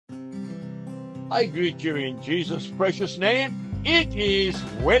I greet you in Jesus' precious name. It is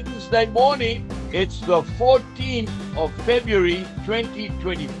Wednesday morning. It's the 14th of February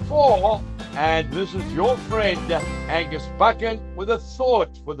 2024. And this is your friend Angus Buchan with a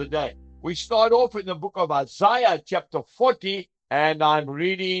thought for the day. We start off in the book of Isaiah chapter 40, and I'm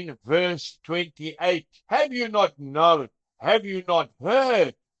reading verse 28. Have you not known? Have you not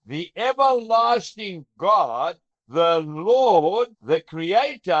heard? The everlasting God, the Lord, the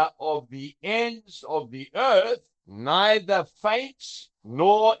creator of the ends of the earth, neither faints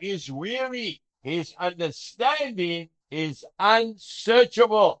nor is weary. His understanding is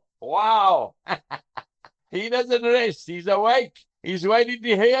unsearchable. Wow. He doesn't rest. He's awake. He's waiting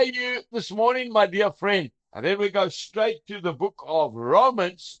to hear you this morning, my dear friend. And then we go straight to the book of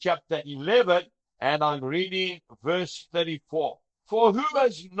Romans chapter 11, and I'm reading verse 34. For who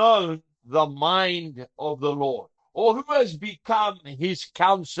has known the mind of the Lord? Or who has become his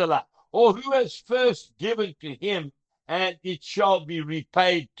counselor? Or who has first given to him, and it shall be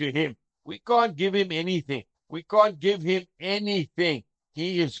repaid to him? We can't give him anything. We can't give him anything.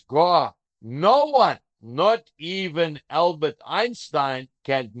 He is God. No one, not even Albert Einstein,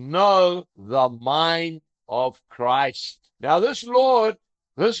 can know the mind of Christ. Now this Lord,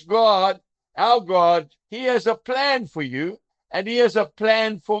 this God, our God, he has a plan for you, and he has a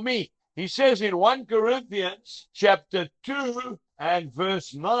plan for me. He says in 1 Corinthians chapter 2 and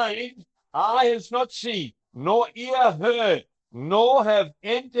verse 9, eye has not seen, nor ear heard, nor have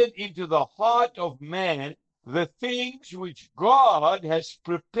entered into the heart of man the things which God has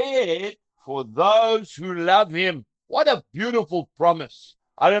prepared for those who love him. What a beautiful promise.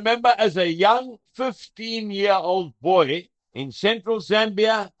 I remember as a young 15-year-old boy in central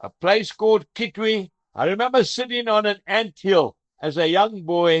Zambia, a place called Kitwe, I remember sitting on an anthill as a young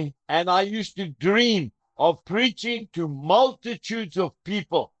boy, and I used to dream of preaching to multitudes of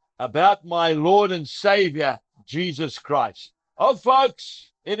people about my Lord and Savior, Jesus Christ. Oh,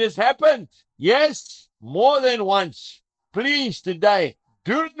 folks, it has happened. Yes, more than once. Please, today,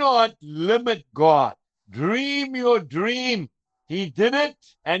 do not limit God. Dream your dream. He did it,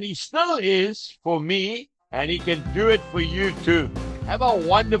 and he still is for me, and he can do it for you too. Have a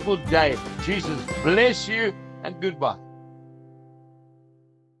wonderful day. Jesus bless you, and goodbye.